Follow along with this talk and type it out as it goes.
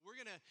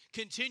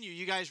continue.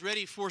 You guys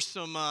ready for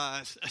some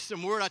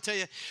word? I'll tell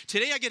you,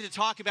 today I get to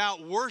talk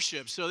about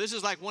worship. So this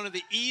is like one of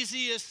the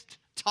easiest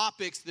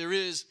topics there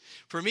is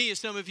for me. As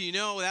some of you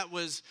know,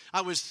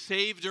 I was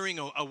saved during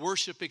a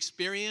worship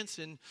experience,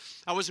 and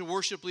I was a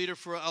worship leader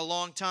for a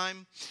long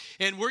time.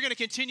 And we're going to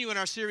continue in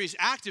our series,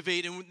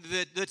 Activate, and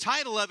the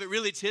title of it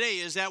really today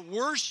is that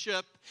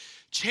worship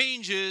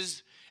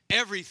changes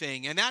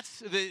everything. And that's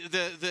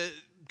the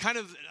kind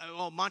of,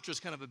 mantra is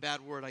kind of a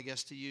bad word, I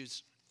guess, to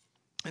use.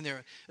 And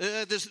there,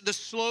 the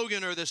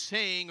slogan or the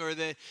saying or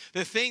the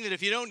thing that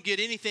if you don't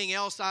get anything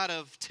else out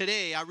of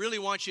today, I really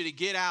want you to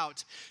get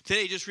out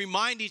today. Just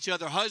remind each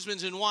other,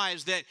 husbands and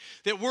wives,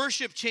 that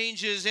worship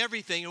changes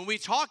everything. And when we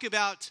talk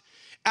about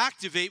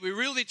activate, we're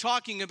really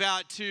talking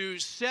about to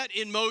set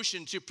in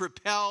motion, to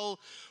propel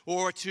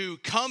or to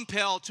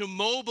compel, to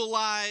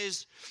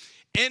mobilize,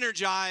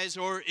 energize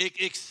or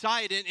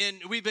excite. And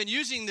we've been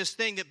using this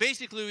thing that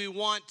basically we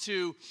want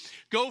to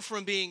go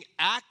from being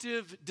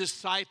active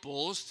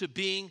disciples to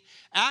being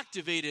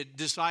activated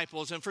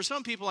disciples. And for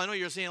some people, I know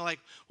you're saying like,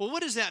 well,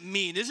 what does that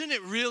mean? Isn't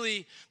it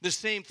really the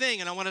same thing?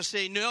 And I want to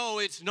say, no,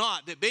 it's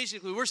not. That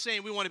basically we're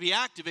saying we want to be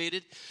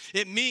activated.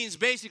 It means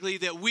basically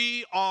that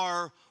we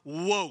are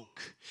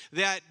woke,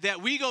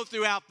 that we go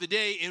throughout the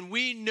day and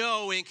we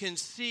know and can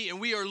see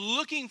and we are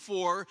looking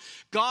for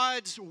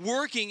God's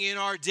working in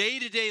our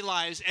day-to-day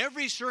lives,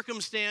 every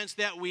circumstance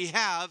that we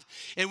have,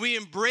 and we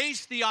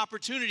embrace the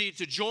opportunity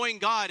to join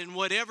God in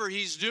whatever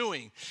He's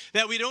doing.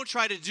 That we don't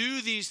try to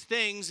do these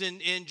things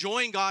and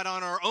join God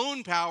on our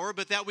own power,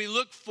 but that we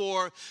look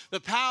for the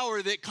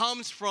power that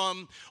comes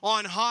from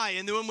on high.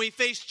 And then when we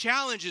face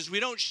challenges, we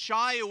don't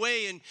shy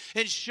away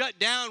and shut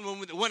down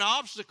when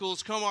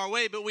obstacles come our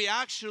way, but we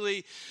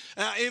actually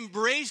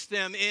embrace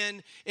them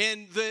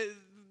and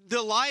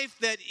the life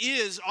that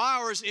is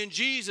ours in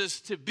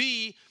Jesus to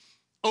be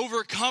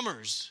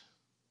overcomers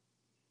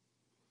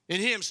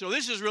in Him. So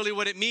this is really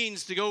what it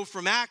means to go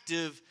from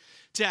active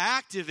to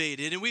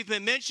activated. And we've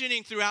been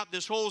mentioning throughout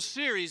this whole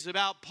series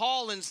about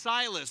Paul and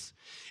Silas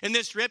and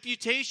this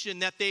reputation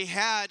that they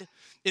had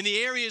in the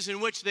areas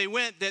in which they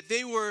went, that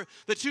they were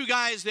the two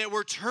guys that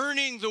were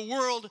turning the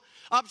world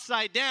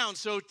upside down.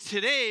 So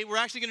today we're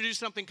actually going to do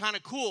something kind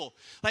of cool.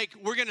 Like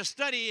we're going to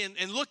study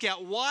and look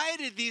at why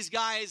did these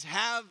guys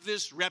have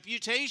this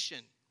reputation?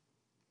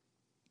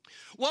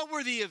 What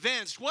were the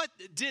events? What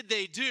did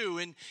they do?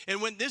 And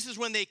when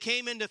they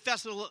came into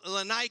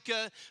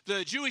Thessalonica,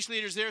 the Jewish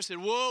leaders there said,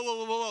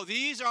 whoa,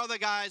 these are the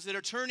guys that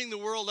are turning the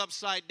world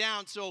upside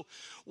down. So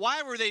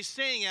why were they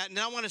saying that? And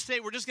I want to say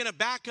we're just going to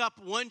back up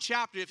one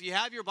chapter. If you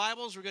have your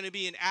Bibles, we're going to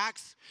be in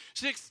Acts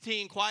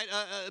 16 quite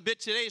a bit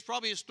today. It's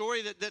probably a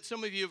story that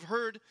some of you have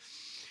heard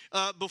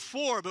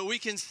before, but we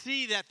can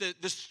see that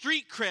the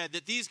street cred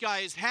that these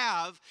guys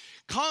have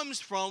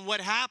comes from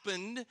what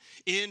happened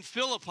in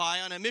Philippi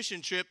on a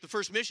mission trip, the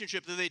first mission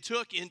trip that they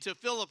took into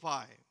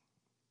Philippi.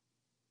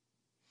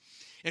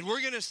 And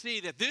we're going to see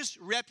that this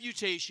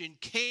reputation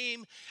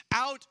came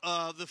out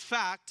of the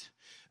fact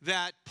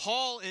that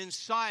Paul and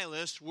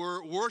Silas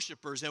were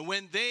worshipers, and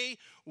when they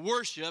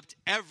worshiped,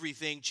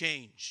 everything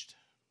changed.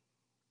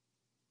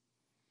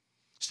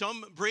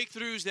 Some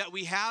breakthroughs that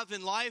we have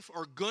in life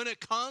are going to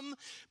come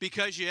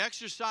because you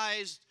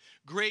exercised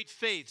great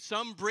faith.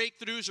 Some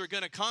breakthroughs are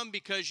going to come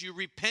because you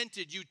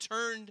repented. You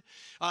turned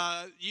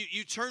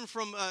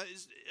from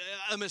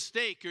a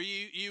mistake, or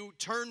you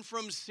turned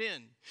from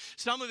sin.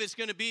 Some of it's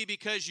going to be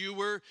because you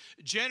were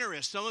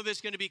generous. Some of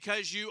it's going to be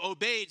because you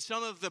obeyed.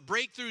 Some of the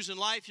breakthroughs in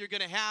life you're going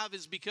to have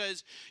is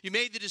because you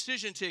made the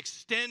decision to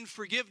extend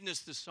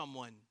forgiveness to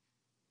someone.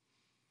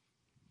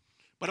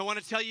 But I want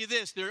to tell you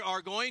this, there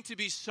are going to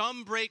be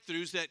some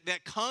breakthroughs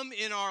that come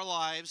in our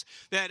lives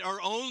that are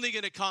only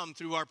going to come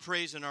through our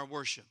praise and our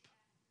worship.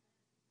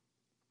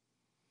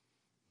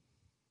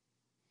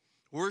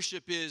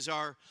 Worship is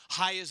our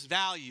highest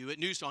value at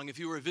New Song. If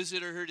you were a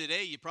visitor here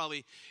today, you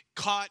probably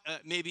caught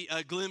maybe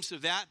a glimpse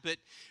of that, but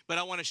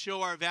I want to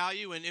show our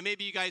value, and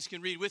maybe you guys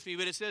can read with me,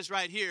 but it says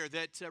right here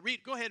that,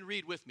 go ahead and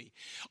read with me.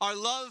 Our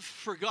love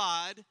for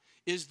God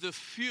is the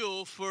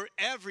fuel for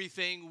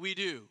everything we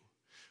do.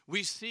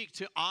 We seek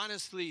to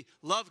honestly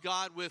love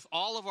God with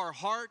all of our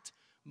heart,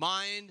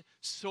 mind,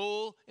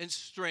 soul, and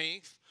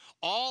strength.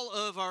 All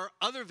of our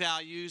other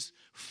values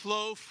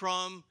flow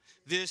from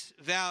this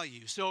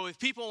value. So if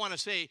people want to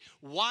say,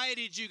 why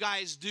did you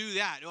guys do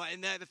that?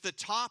 And that at the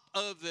top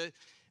of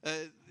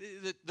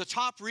the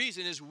top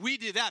reason is we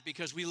did that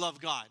because we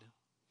love God.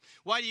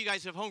 Why do you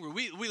guys have hunger?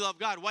 We love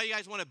God. Why do you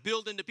guys want to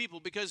build into people?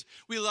 Because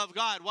we love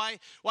God.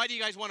 Why do you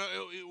guys want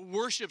to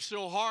worship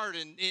so hard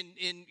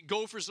and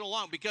go for so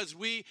long? Because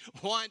we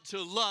want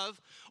to love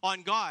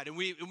on God. And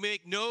we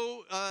make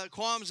no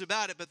qualms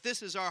about it, but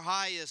this is our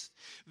highest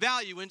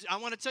value. And I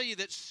want to tell you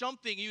that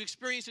something, you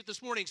experienced it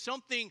this morning,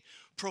 something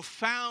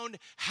profound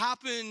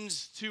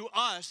happens to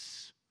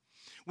us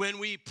when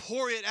we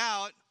pour it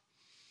out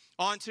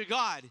onto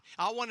God.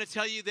 I want to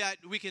tell you that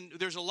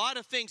there's a lot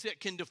of things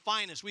that can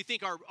define us. We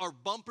think our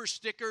bumper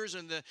stickers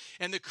and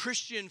the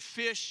Christian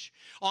fish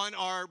on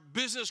our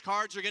business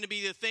cards are going to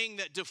be the thing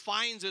that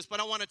defines us.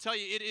 But I want to tell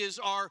you, it is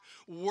our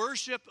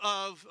worship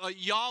of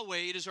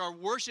Yahweh. It is our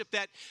worship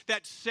that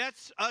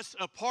sets us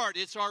apart.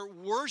 It's our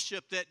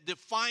worship that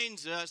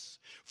defines us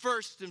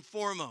first and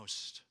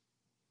foremost.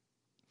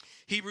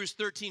 Hebrews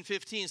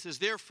 13:15 says,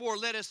 therefore,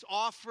 let us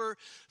offer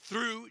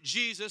through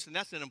Jesus, and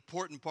that's an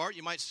important part,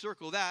 you might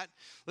circle that.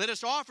 Let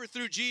us offer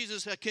through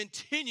Jesus a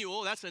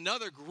continual, that's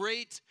another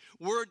great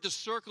word to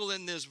circle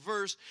in this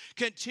verse,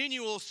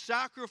 continual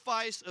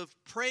sacrifice of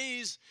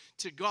praise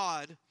to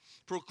God,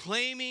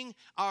 proclaiming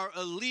our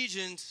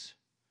allegiance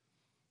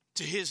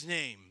to his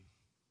name.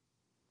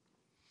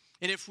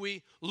 And if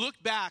we look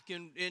back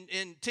and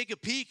take a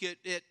peek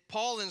at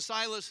Paul and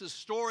Silas'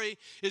 story,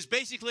 is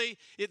basically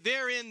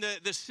they're in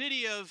the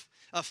city of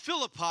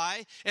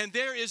Philippi, and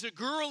there is a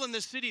girl in the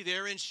city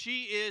there, and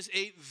she is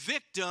a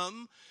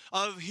victim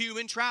of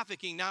human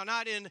trafficking. Now,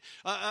 not in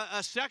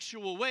a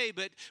sexual way,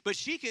 but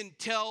she can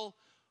tell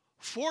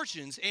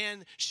fortunes,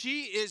 and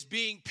she is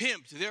being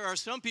pimped. There are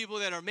some people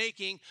that are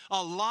making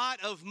a lot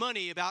of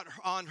money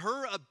on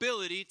her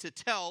ability to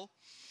tell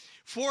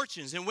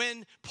fortunes. And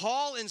when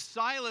Paul and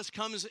Silas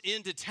comes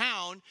into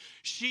town,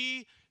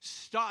 she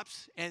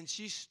stops and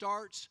she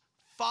starts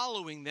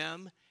following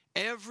them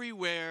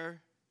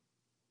everywhere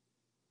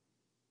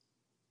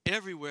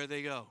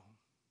they go.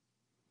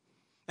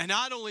 And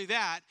not only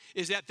that,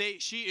 is that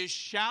she is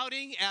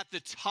shouting at the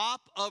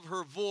top of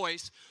her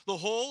voice the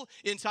whole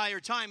entire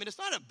time. And it's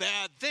not a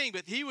bad thing,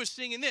 but he was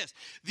singing this.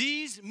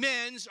 These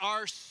men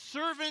are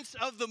servants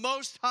of the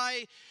Most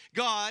High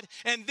God,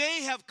 and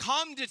they have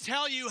come to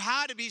tell you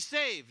how to be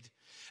saved.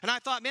 And I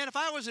thought, man, if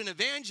I was an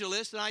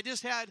evangelist and I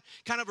just had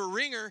kind of a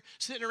ringer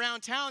sitting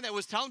around town that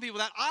was telling people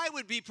that, I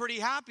would be pretty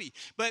happy.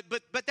 But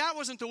that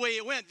wasn't the way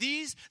it went.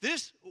 This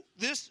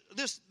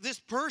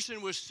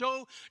person was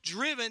so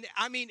driven.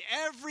 I mean,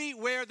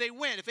 everywhere they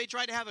went, if they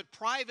tried to have a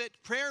private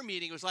prayer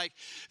meeting, it was like,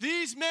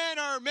 these men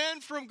are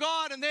men from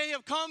God, and they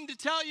have come to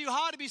tell you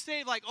how to be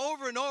saved, like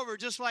over and over,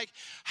 just like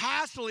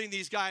hassling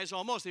these guys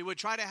almost. They would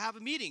try to have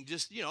a meeting,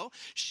 just,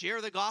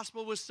 share the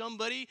gospel with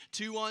somebody,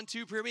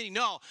 2-on-2 prayer meeting.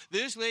 No,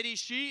 this lady,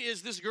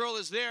 this girl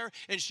is there,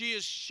 and she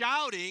is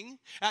shouting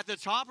at the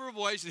top of her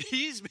voice,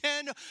 these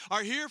men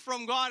are here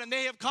from God, and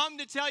they have come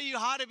to tell you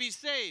how to be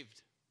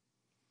saved.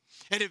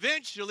 And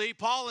eventually,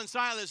 Paul and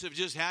Silas have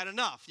just had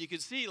enough. You can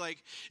see,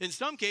 like, in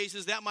some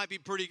cases, that might be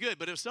pretty good.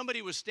 But if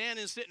somebody was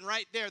sitting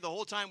right there the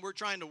whole time we're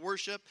trying to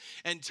worship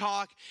and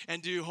talk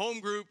and do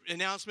home group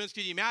announcements,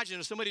 can you imagine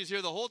if somebody was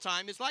here the whole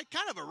time? It's like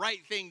kind of a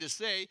right thing to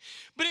say,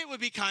 but it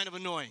would be kind of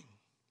annoying.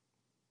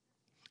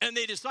 And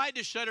they decide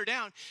to shut her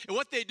down. And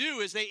what they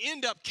do is they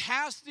end up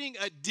casting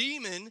a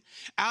demon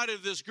out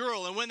of this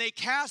girl. And when they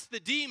cast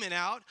the demon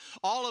out,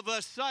 all of a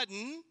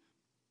sudden,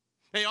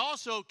 they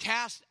also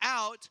cast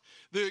out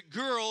the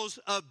girl's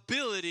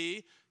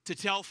ability to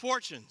tell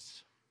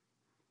fortunes.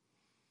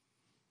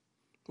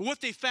 What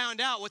they found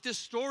out, what this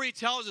story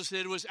tells us,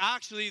 it was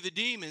actually the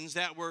demons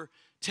that were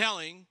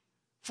telling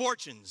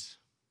fortunes.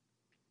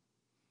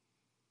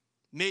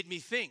 Made me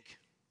think.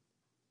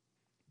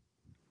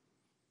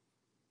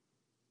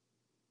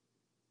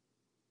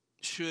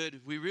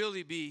 Should we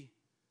really be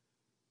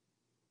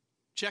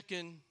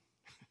checking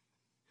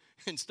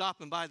and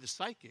stopping by the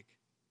psychic?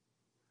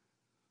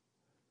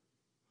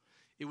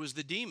 It was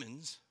the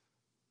demons.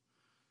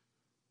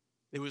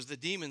 It was the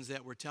demons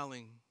that were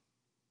telling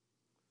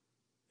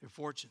their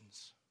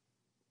fortunes.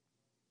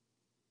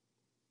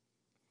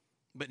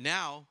 But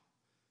now,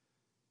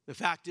 the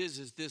fact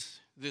is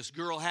this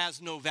girl has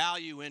no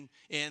value,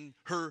 and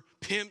her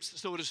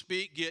pimps, so to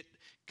speak, get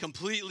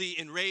completely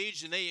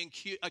enraged, and they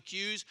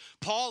accuse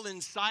Paul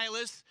and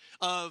Silas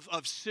of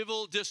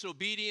civil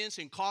disobedience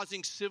and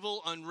causing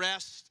civil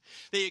unrest.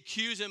 They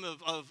accuse them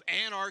of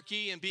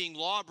anarchy and being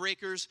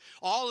lawbreakers,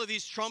 all of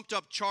these trumped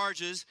up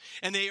charges,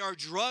 and they are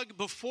dragged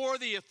before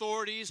the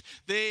authorities.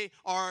 They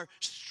are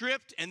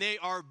stripped and they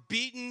are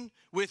beaten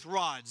with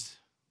rods.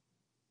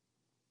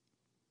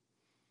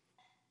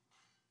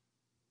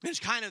 It's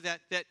kind of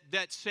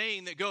that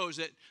saying that goes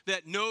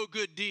that no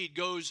good deed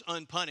goes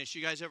unpunished.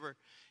 You guys ever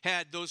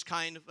had those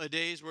kind of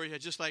days where you had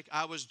just like,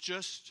 I was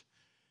just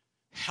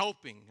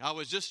helping. I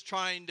was just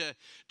trying to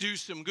do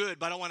some good.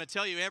 But I want to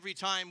tell you, every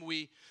time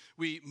we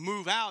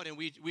move out and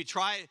we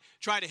try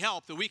to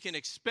help, that we can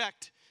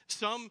expect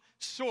some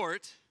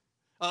sort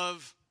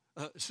of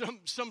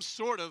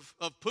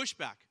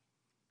pushback.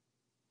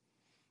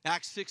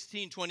 Acts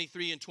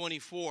 16:23 and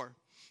 24.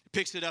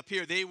 Picks it up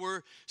here. They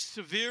were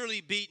severely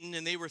beaten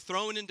and they were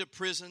thrown into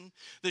prison.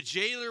 The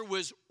jailer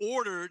was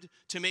ordered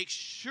to make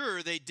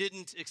sure they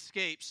didn't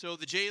escape. So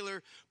the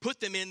jailer put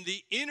them in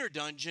the inner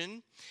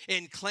dungeon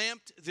and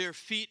clamped their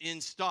feet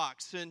in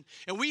stocks. And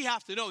we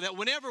have to know that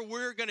whenever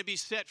we're going to be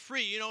set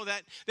free, you know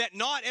that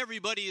not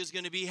everybody is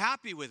going to be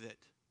happy with it.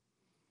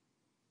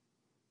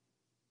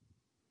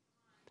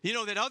 You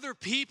know that other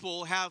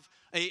people have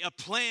a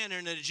plan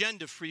and an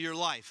agenda for your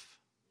life.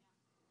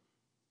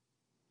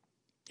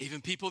 Even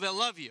people that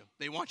love you,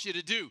 they want you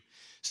to do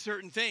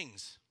certain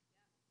things.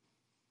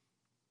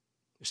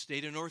 The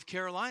state of North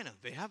Carolina,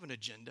 they have an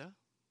agenda.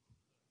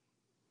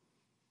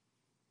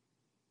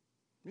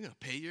 You're going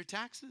to pay your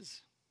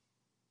taxes.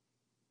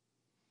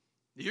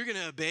 You're going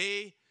to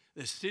obey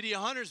the city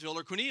of Huntersville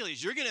or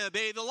Cornelius. You're going to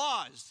obey the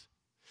laws.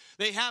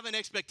 They have an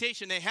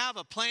expectation. They have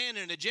a plan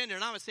and an agenda.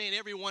 And I'm not saying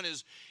everyone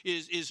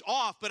is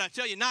off, but I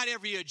tell you, not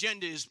every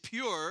agenda is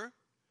pure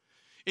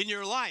in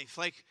your life.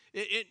 Like,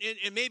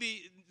 and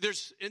maybe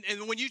there's,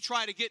 and when you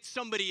try to get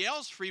somebody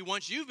else free,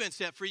 once you've been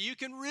set free, you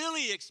can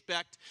really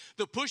expect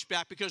the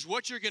pushback, because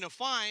what you're going to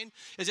find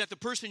is that the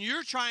person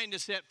you're trying to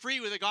set free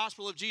with the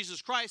gospel of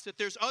Jesus Christ, that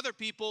there's other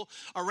people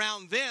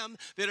around them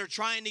that are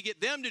trying to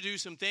get them to do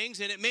some things,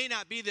 and it may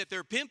not be that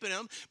they're pimping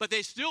them, but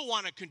they still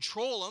want to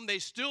control them. They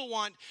still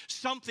want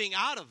something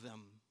out of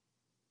them.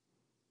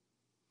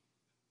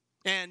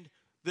 And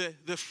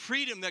the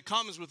freedom that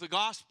comes with the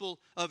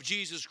gospel of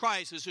Jesus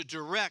Christ is a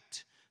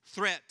direct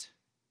threat.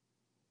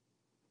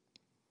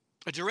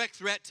 A direct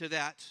threat to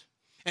that.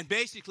 And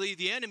basically,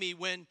 the enemy,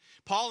 when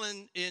Paul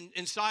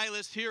and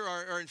Silas here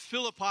are in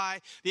Philippi,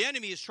 the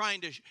enemy is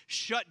trying to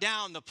shut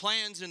down the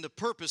plans and the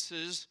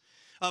purposes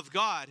of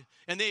God.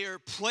 And they are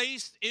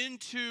placed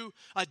into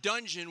a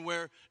dungeon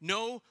where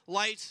no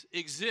lights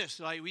exist.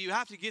 Like, we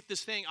have to get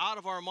this thing out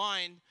of our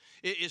mind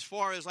as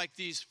far as like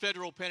these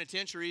federal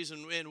penitentiaries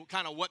and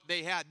kind of what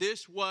they had.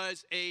 This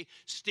was a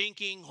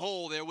stinking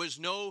hole. There was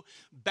no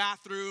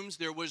bathrooms.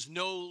 There was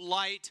no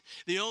light.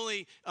 The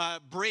only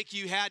break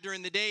you had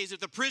during the day is if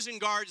the prison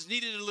guards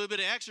needed a little bit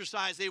of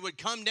exercise, they would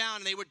come down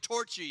and they would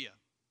torture you.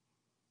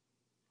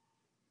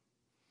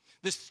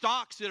 The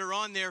stocks that are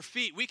on their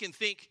feet, we can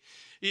think,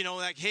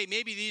 like, hey,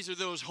 maybe these are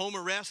those home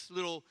arrest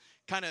little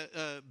kind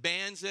of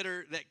bands that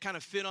kind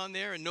of fit on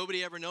there, and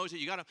nobody ever knows that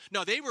you got them.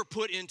 No, they were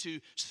put into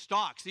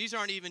stocks. These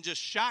aren't even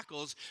just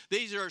shackles.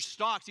 These are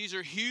stocks. These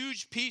are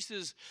huge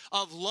pieces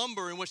of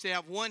lumber in which they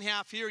have one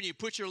half here, and you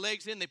put your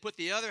legs in, they put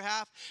the other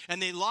half,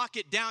 and they lock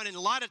it down. And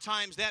a lot of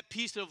times that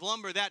piece of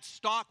lumber, that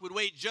stock, would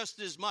weigh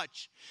just as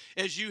much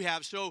as you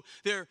have. So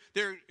they're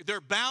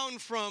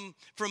bound from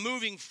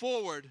moving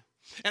forward.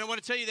 And I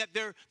want to tell you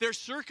that their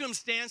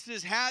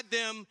circumstances had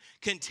them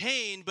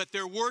contained, but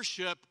their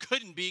worship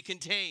couldn't be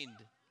contained.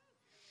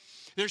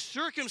 Their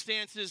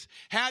circumstances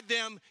had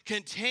them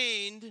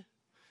contained,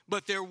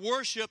 but their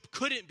worship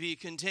couldn't be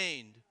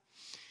contained.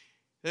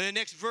 The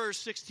next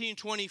verse,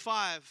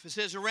 16:25, it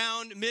says,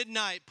 around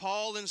midnight,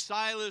 Paul and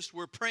Silas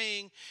were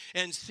praying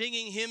and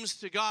singing hymns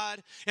to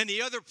God, and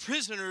the other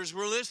prisoners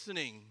were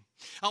listening.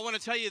 I want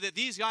to tell you that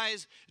these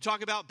guys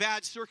talk about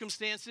bad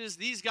circumstances.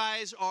 These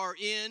guys are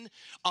in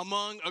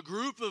among a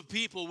group of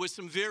people with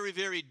some very,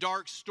 very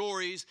dark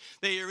stories.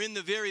 They are in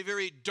the very,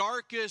 very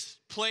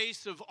darkest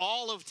place of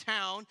all of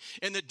town,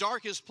 in the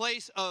darkest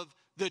place of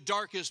the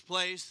darkest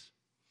place.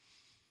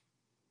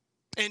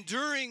 And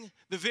during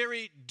the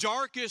very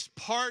darkest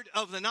part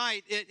of the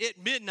night,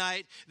 at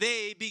midnight,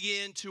 they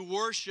begin to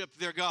worship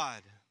their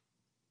God.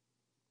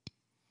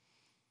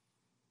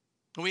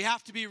 And we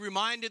have to be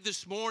reminded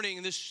this morning,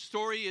 and this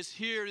story is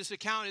here, this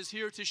account is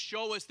here to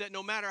show us that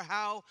no matter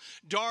how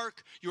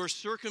dark your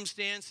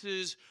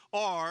circumstances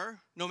are,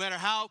 no matter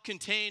how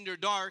contained or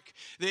dark,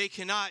 they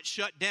cannot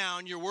shut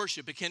down your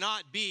worship. It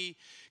cannot be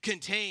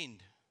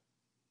contained.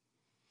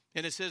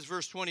 And it says,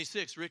 verse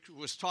 26, Rick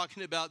was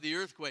talking about the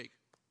earthquake.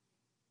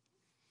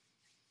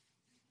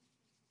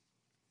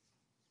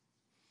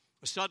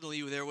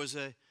 Suddenly there was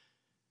a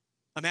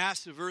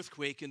massive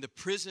earthquake, and the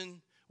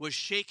prison was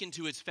shaken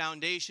to its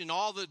foundation.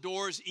 All the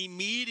doors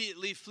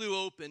immediately flew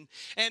open,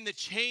 and the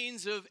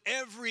chains of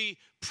every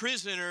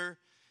prisoner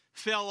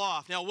fell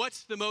off. Now,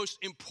 what's the most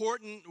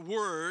important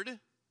word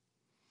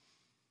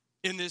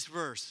in this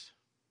verse?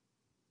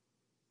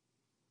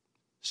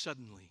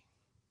 Suddenly.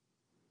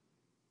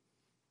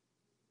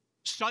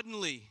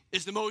 Suddenly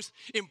is the most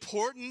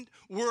important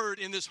word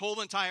in this whole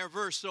entire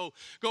verse. So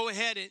go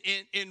ahead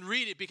and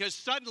read it, because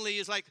suddenly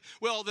is like,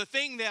 well, the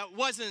thing that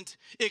wasn't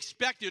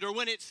expected, or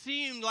when it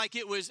seemed like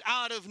it was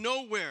out of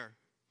nowhere.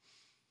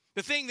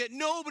 The thing that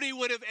nobody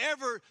would have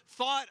ever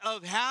thought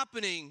of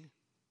happening.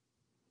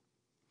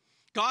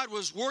 God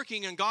was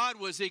working and God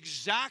was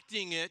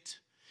exacting it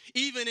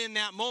even in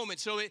that moment.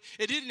 So it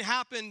didn't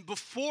happen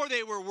before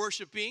they were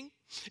worshiping.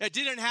 It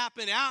didn't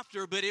happen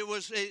after, but it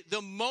was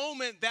the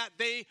moment that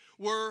they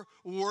were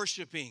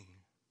worshiping.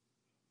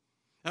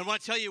 And I want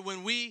to tell you,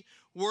 when we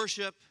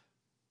worship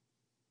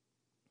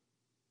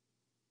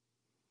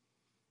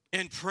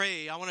and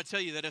pray, I want to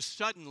tell you that a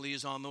suddenly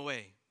is on the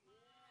way.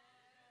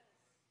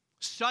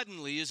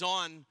 Suddenly is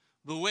on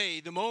the way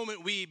the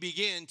moment we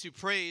begin to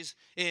praise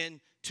and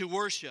to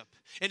worship.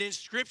 And in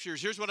scriptures,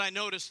 here's what I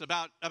noticed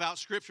about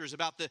scriptures,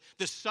 about the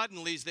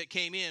suddenlies that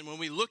came in. When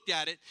we looked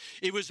at it,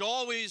 it was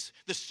always,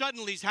 the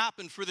suddenlies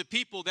happened for the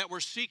people that were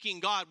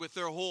seeking God with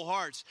their whole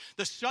hearts.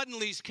 The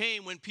suddenlies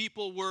came when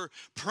people were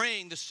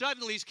praying. The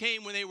suddenlies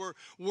came when they were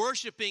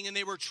worshiping and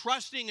they were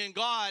trusting in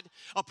God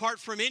apart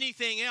from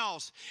anything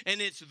else.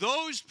 And it's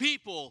those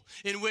people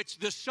in which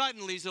the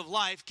suddenlies of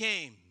life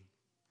came.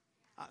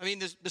 I mean,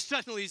 the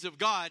suddenlies of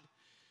God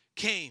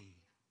came.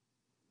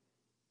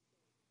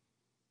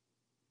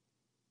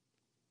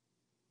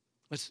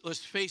 Let's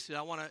face it,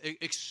 I want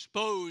to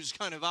expose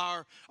kind of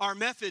our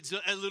methods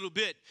a little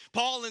bit.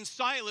 Paul and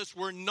Silas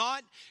were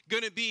not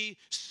going to be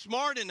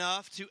smart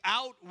enough to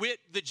outwit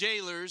the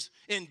jailers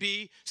and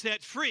be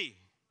set free.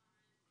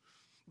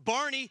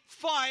 Barney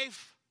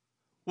Fife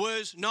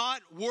was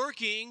not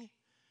working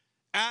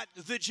at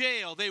the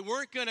jail. They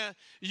weren't going to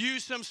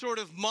use some sort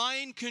of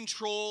mind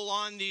control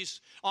on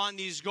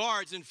these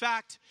guards. In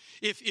fact,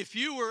 if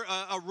you were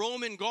a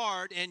Roman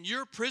guard and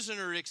your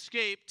prisoner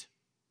escaped,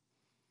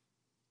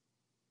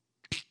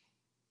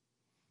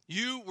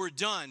 you were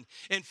done.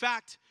 In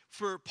fact,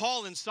 for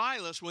Paul and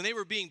Silas, when they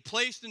were being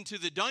placed into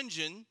the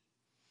dungeon,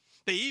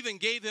 they even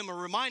gave them a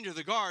reminder,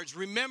 the guards,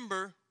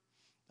 remember,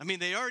 I mean,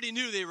 they already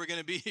knew they were going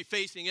to be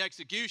facing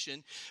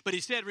execution, but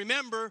he said,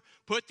 remember,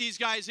 put these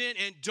guys in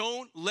and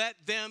don't let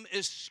them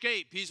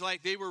escape. He's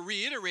like, they were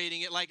reiterating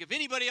it, like if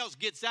anybody else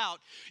gets out,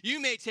 you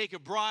may take a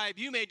bribe,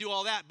 you may do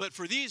all that, but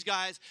for these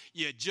guys,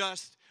 you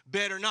just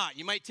better not.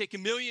 You might take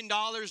 $1 million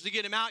to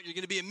get them out, you're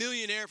going to be a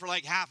millionaire for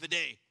like half a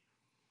day.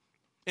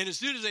 And as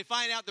soon as they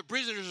find out the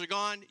prisoners are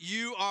gone,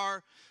 you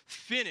are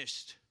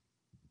finished.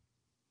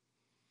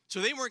 So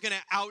they weren't going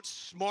to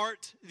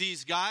outsmart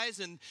these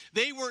guys, and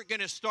they weren't going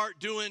to start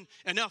doing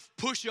enough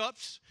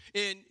push-ups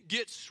and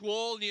get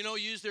swole,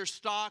 use their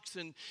stocks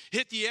and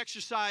hit the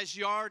exercise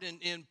yard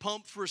and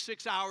pump for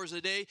 6 hours a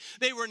day.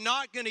 They were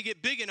not going to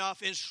get big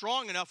enough and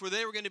strong enough where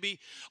they were going to be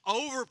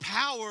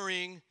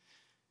overpowering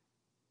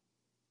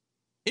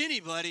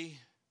anybody.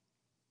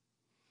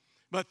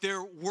 But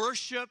their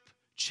worship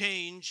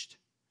changed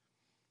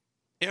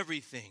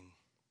everything.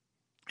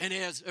 And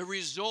as a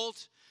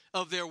result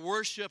of their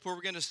worship, what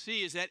we're going to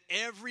see is that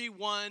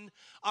everyone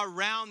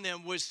around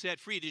them was set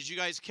free. Did you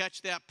guys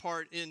catch that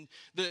part in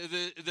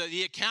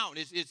the account?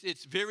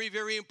 It's very,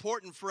 very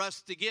important for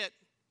us to get.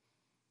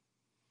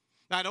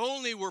 Not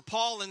only were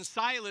Paul and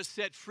Silas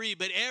set free,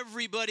 but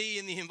everybody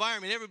in the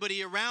environment,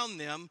 everybody around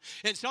them.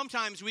 And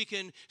sometimes we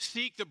can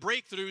seek the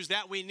breakthroughs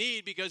that we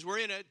need because we're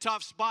in a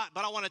tough spot.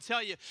 But I want to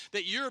tell you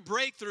that your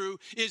breakthrough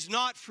is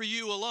not for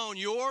you alone.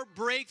 Your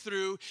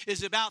breakthrough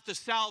is about the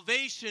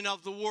salvation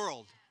of the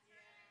world.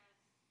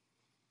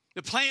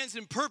 The plans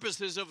and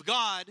purposes of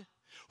God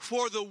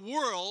for the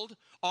world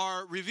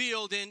are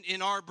revealed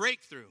in our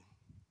breakthrough.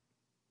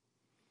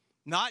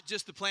 Not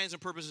just the plans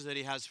and purposes that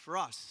he has for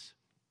us.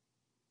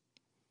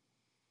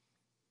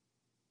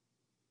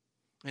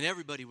 And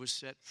everybody was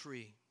set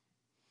free.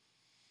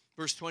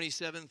 Verse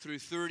 27 through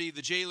 30,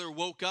 the jailer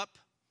woke up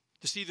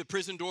to see the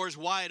prison doors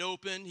wide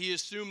open. He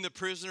assumed the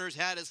prisoners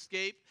had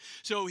escaped.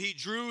 So he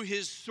drew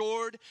his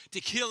sword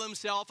to kill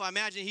himself. I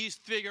imagine he's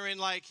figuring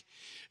like,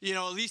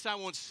 at least I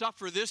won't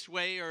suffer this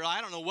way, or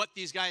I don't know what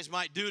these guys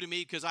might do to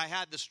me because I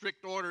had the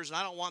strict orders and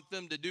I don't want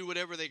them to do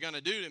whatever they're going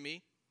to do to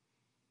me.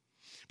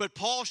 But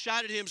Paul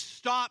shouted at him,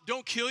 stop,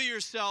 don't kill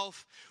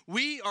yourself.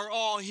 We are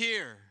all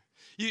here.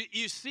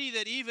 You see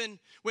that even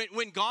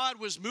when God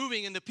was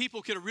moving and the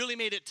people could have really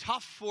made it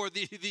tough for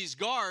these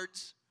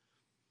guards,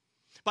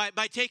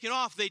 by taking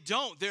off, they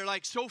don't. They're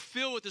like so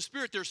filled with the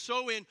Spirit. They're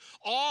so in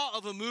awe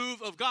of a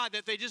move of God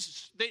that they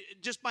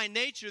just by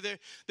nature,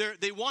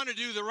 they want to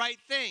do the right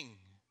thing.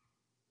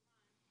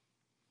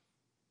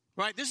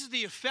 Right? This is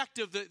the effect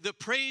of the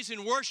praise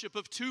and worship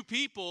of two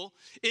people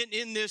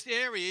in this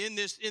area, in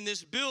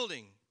this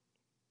building.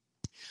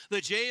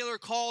 The jailer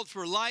called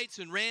for lights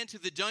and ran to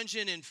the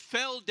dungeon and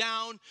fell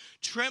down,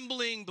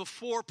 trembling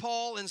before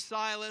Paul and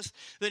Silas.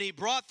 Then he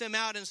brought them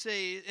out and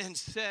said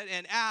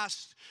and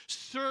asked,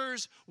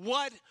 sirs,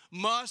 what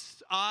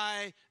must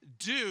I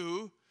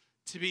do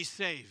to be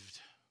saved?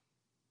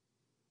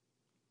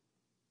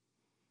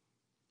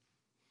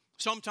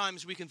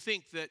 Sometimes we can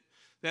think that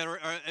our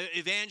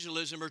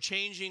evangelism or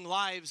changing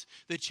lives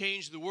that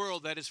change the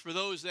world, that is for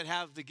those that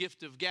have the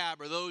gift of gab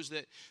or those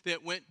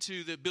that went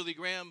to the Billy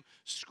Graham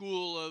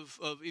School of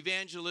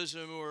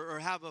Evangelism or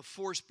have a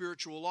 4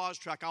 spiritual laws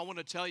track. I want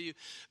to tell you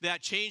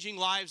that changing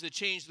lives that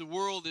change the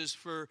world is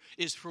for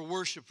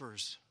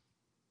worshipers.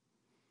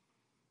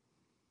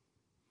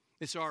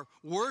 It's our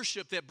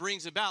worship that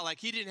brings about. Like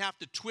he didn't have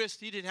to twist.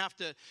 He didn't have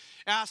to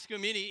ask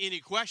him any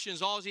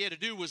questions. All he had to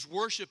do was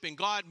worship, and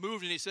God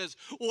moved. And he says,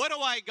 what do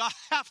I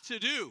have to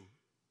do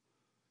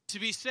to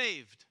be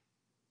saved?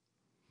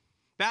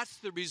 That's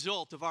the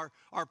result of our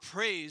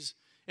praise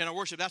and our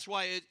worship. That's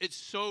why it's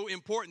so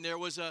important. There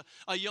was a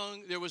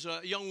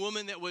young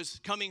woman that was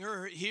coming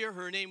here.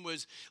 Her name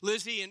was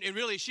Lizzie. And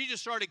really, she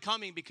just started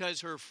coming because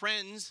her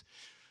friends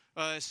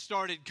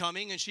started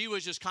coming, and she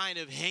was just kind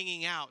of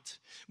hanging out.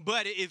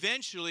 But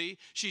eventually,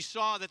 she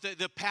saw that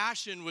the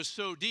passion was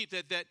so deep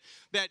that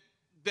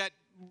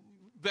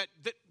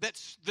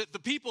the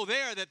people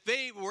there, that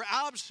they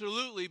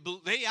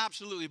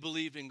absolutely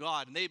believed in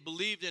God, and they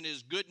believed in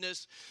his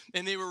goodness,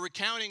 and they were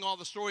recounting all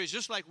the stories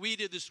just like we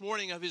did this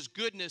morning of his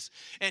goodness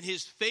and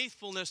his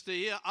faithfulness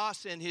to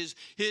us, and his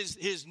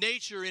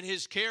nature and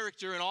his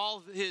character and all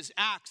of his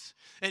acts,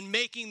 and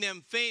making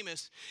them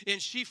famous.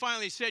 And she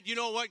finally said, you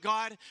know what,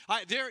 God,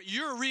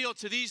 you're real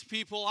to these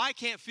people. I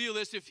can't feel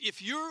this.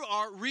 If you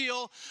are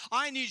real,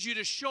 I need you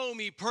to show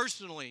me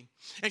personally.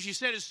 And she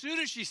said as soon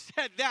as she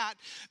said that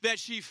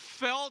she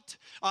felt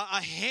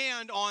a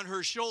hand on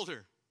her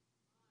shoulder.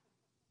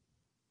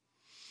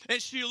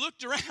 And she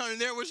looked around,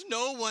 and there was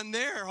no one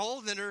there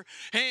holding her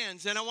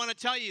hands. And I want to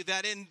tell you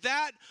that in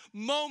that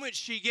moment,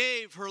 she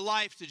gave her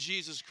life to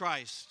Jesus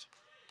Christ.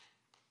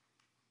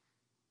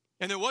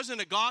 And there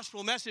wasn't a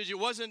gospel message. It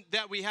wasn't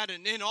that we had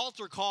an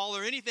altar call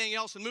or anything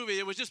else in the movie.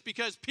 It was just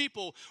because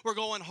people were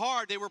going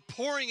hard. They were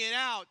pouring it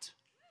out.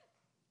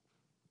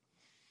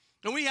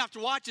 And we have to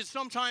watch it.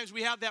 Sometimes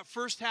we have that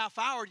first half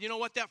hour. You know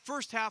what? That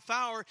first half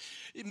hour,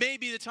 it may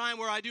be the time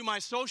where I do my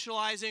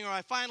socializing, or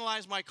I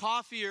finalize my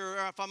coffee, or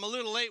if I'm a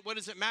little late, what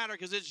does it matter?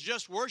 Because it's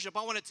just worship.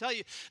 I want to tell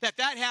you that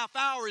half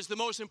hour is the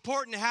most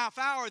important half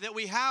hour that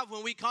we have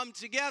when we come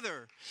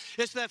together.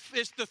 It's the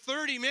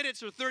 30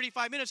 minutes or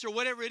 35 minutes or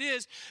whatever it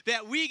is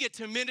that we get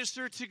to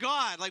minister to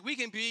God. Like we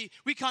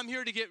come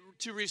here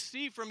to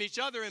receive from each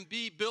other and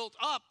be built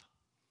up.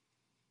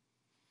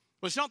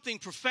 But something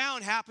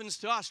profound happens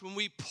to us when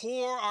we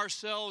pour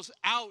ourselves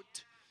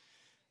out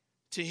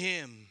to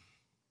him.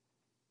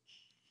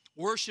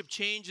 Worship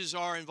changes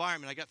our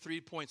environment. I got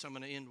 3 points I'm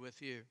going to end with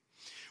here.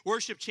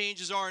 Worship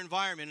changes our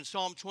environment. In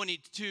Psalm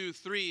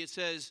 22:3, it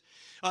says,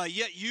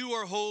 yet you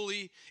are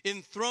holy,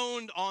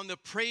 enthroned on the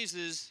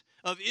praises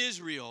of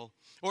Israel.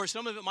 Or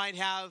some of it might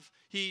have,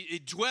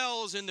 he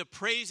dwells in the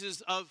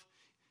praises of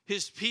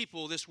his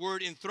people. This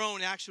word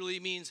enthroned actually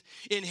means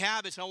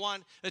inhabits. I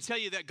want to tell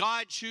you that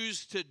God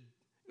chooses to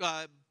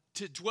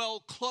dwell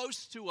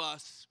close to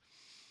us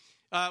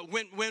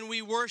when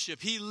we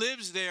worship. He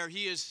lives there.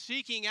 He is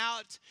seeking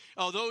out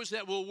those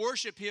that will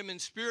worship him in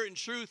spirit and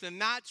truth,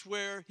 and that's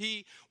where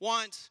he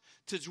wants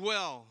to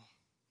dwell.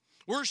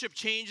 Worship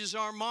changes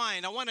our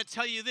mind. I want to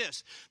tell you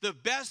this. The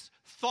best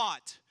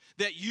thought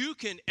that you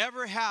can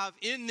ever have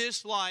in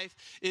this life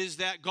is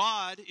that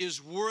God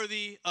is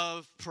worthy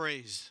of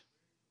praise.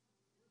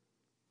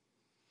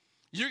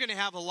 You're going to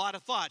have a lot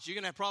of thoughts. You're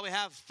going to probably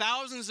have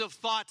thousands of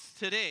thoughts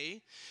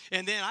today.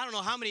 And then I don't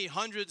know how many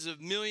hundreds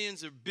of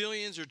millions or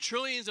billions or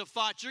trillions of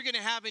thoughts you're going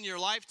to have in your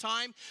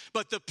lifetime.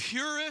 But the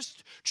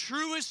purest,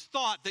 truest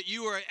thought that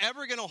you are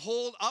ever going to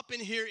hold up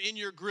in here in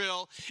your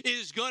grill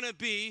is going to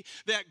be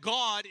that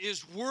God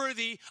is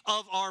worthy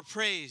of our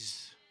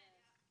praise.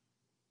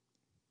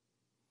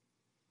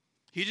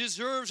 He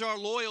deserves our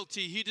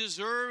loyalty. He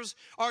deserves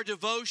our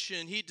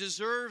devotion. He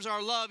deserves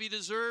our love. He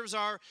deserves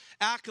our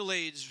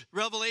accolades.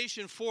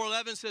 Revelation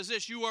 4:11 says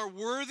this, you are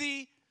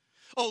worthy,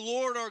 O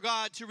Lord our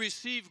God, to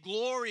receive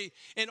glory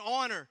and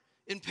honor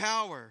and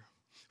power.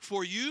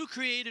 For you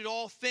created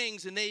all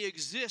things, and they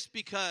exist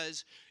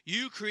because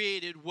you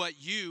created what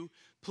you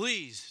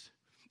pleased.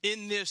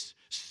 In this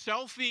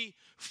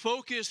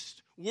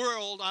selfie-focused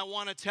world, I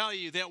want to tell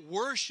you that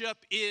worship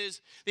is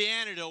the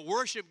antidote.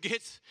 Worship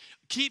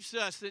keeps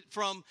us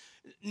from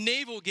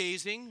navel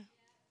gazing.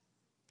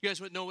 You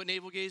guys know what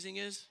navel gazing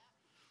is?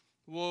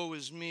 Woe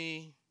is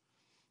me.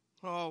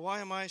 Oh, why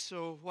am I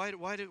so? Why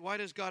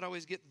does God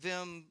always get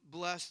them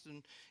blessed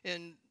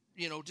and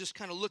you know, just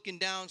kind of looking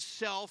down,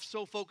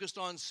 so focused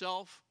on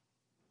self?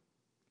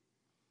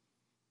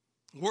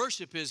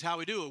 Worship is how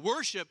we do it.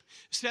 Worship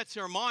sets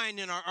our mind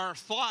and our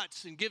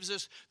thoughts and gives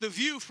us the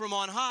view from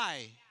on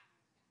high.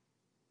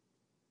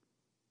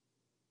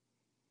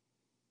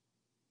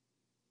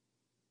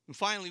 And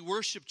finally,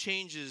 worship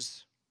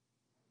changes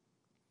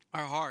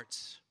our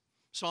hearts.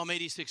 Psalm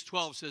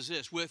 86:12 says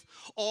this, with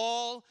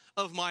all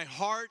of my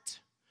heart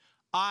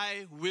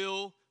I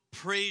will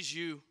praise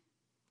you.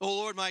 O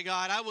Lord my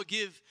God, I will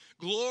give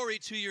glory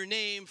to your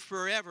name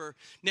forever.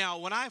 Now,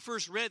 when I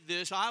first read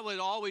this, I would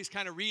always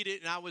kind of read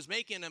it, and I was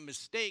making a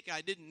mistake.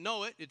 I didn't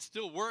know it. It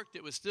still worked.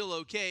 It was still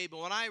okay.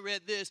 But when I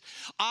read this,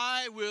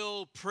 I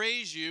will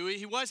praise you.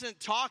 He wasn't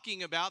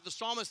talking about, the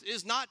psalmist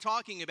is not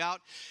talking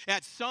about,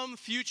 at some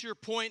future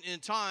point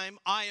in time,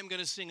 I am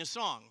going to sing a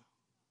song.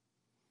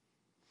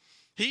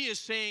 He is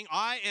saying,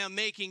 I am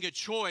making a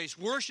choice.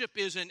 Worship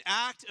is an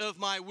act of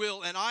my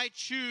will, and I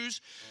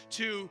choose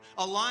to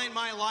align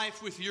my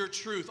life with your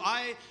truth.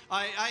 I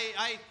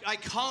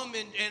come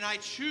and I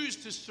choose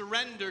to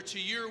surrender to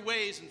your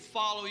ways and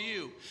follow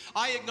you.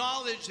 I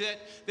acknowledge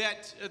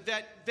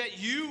that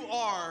you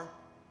are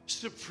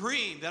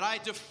supreme, that I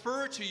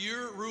defer to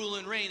your rule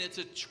and reign. It's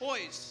a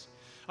choice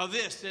of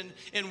this,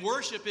 and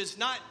worship is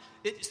not,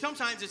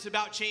 sometimes it's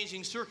about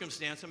changing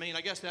circumstance. I mean,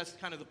 I guess that's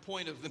kind of the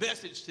point of the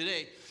message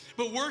today.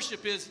 But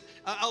worship is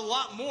a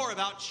lot more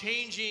about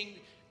changing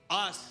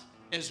us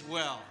as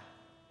well.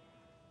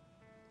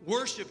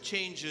 Worship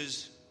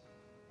changes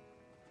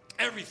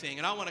everything.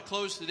 And I want to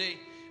close today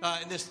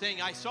in this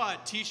thing. I saw a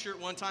t-shirt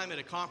one time at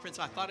a conference.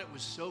 I thought it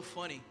was so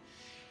funny.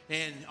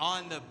 And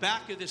on the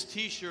back of this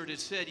t-shirt, it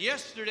said,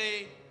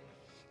 yesterday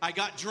I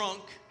got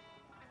drunk,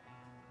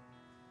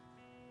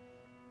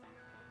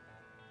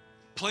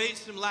 played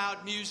some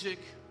loud music,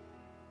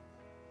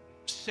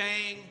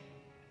 sang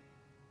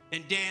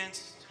and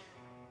danced.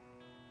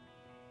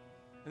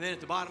 And then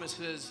at the bottom it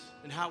says,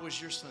 and how was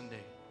your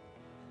Sunday?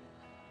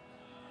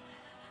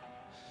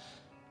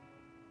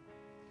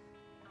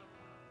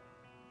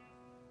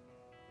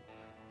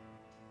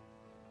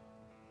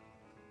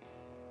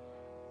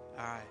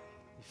 All right,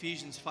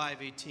 Ephesians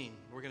 5:18.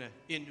 We're going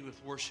to end with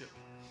worship.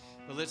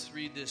 But let's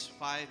read this,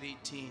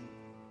 5:18,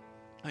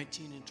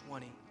 19 and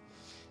 20.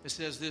 It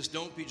says this,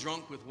 don't be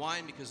drunk with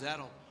wine because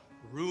that'll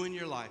ruin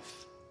your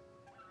life.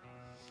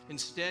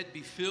 Instead,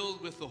 be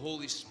filled with the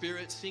Holy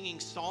Spirit, singing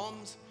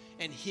psalms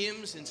and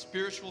hymns and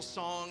spiritual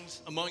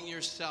songs among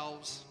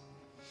yourselves,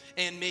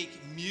 and make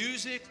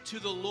music to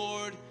the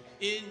Lord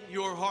in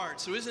your heart.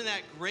 So isn't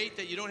that great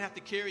that you don't have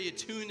to carry a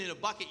tune in a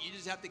bucket? You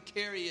just have to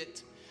carry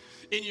it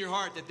in your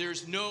heart, that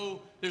there's no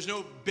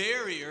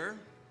barrier.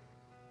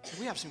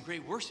 We have some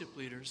great worship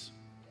leaders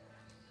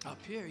up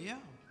here, yeah.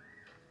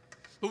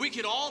 But we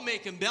could all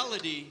make a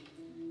melody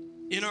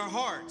in our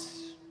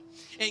hearts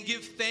and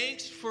give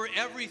thanks for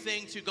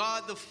everything to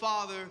God the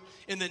Father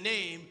in the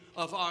name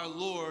of our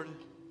Lord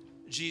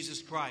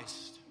Jesus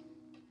Christ.